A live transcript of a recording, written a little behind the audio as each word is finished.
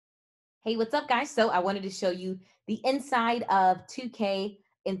Hey, what's up, guys? So I wanted to show you the inside of 2K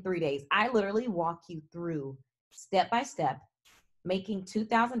in 3 days. I literally walk you through step by step making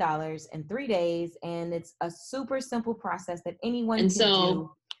 $2,000 in 3 days, and it's a super simple process that anyone And can do.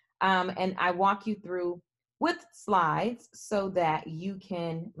 so, And I walk you through with slides so that you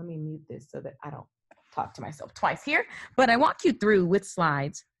can. Let me mute this so that I don't talk to myself twice here. But I walk you through with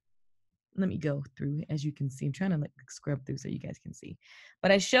slides. Let me go through. As you can see, I'm trying to like scrub through so you guys can see,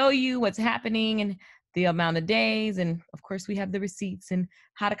 but I show you what's happening and the amount of days, and of course we have the receipts and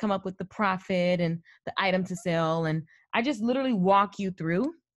how to come up with the profit and the item to sell, and I just literally walk you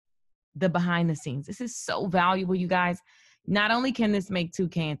through the behind the scenes. This is so valuable, you guys. Not only can this make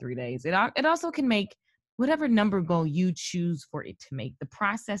 2K in 3 days, it also can make whatever number goal you choose for it to make. The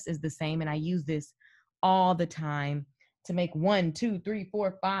process is the same, and I use this all the time to make 1, 2, 3,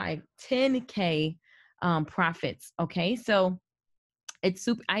 4, 5, 10K profits. Okay, so it's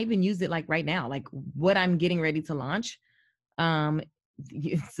super. I even use it like right now, like what I'm getting ready to launch. Um,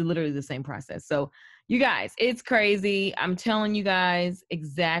 it's literally the same process. So, you guys, it's crazy. I'm telling you guys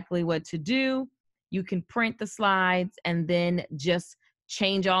exactly what to do. You can print the slides and then just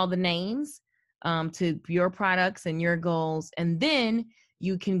change all the names to your products and your goals. And then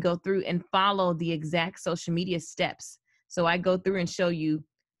you can go through and follow the exact social media steps. So I go through and show you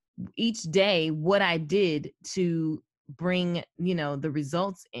each day what I did to bring, the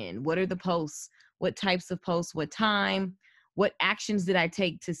results in. What are the posts? What types of posts? What time? What actions did I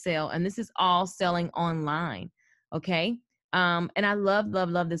take to sell? And this is all selling online. Okay. And I love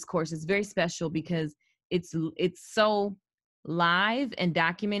this course. It's very special because it's so live and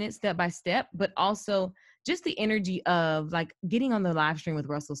documented step by step, but also just the energy of like getting on the live stream with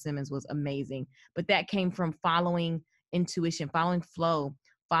Russell Simmons was amazing. But that came from following intuition, following flow,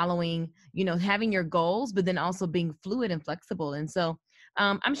 following, having your goals, but then also being fluid and flexible. And so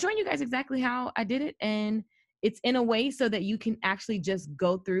I'm showing you guys exactly how I did it. And it's in a way so that you can actually just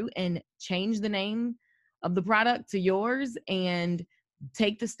go through and change the name of the product to yours and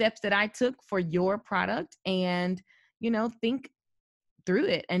take the steps that I took for your product and, think through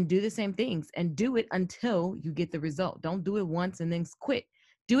it and do the same things and do it until you get the result. Don't do it once and then quit.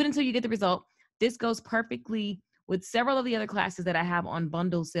 Do it until you get the result. This goes perfectly with several of the other classes that I have on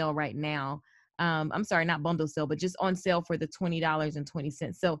bundle sale right now. I'm sorry, not bundle sale, but just on sale for the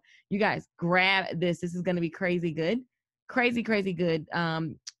 $20.20. So you guys grab this. This is going to be crazy good, crazy, crazy good.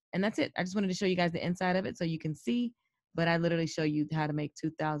 And that's it. I just wanted to show you guys the inside of it so you can see, but I literally show you how to make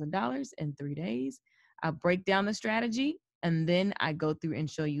 $2,000 in 3 days. I break down the strategy and then I go through and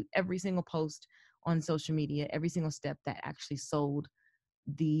show you every single post on social media, every single step that actually sold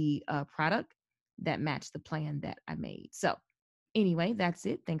the product that matched the plan that I made. So anyway, that's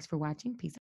it. Thanks for watching. Peace.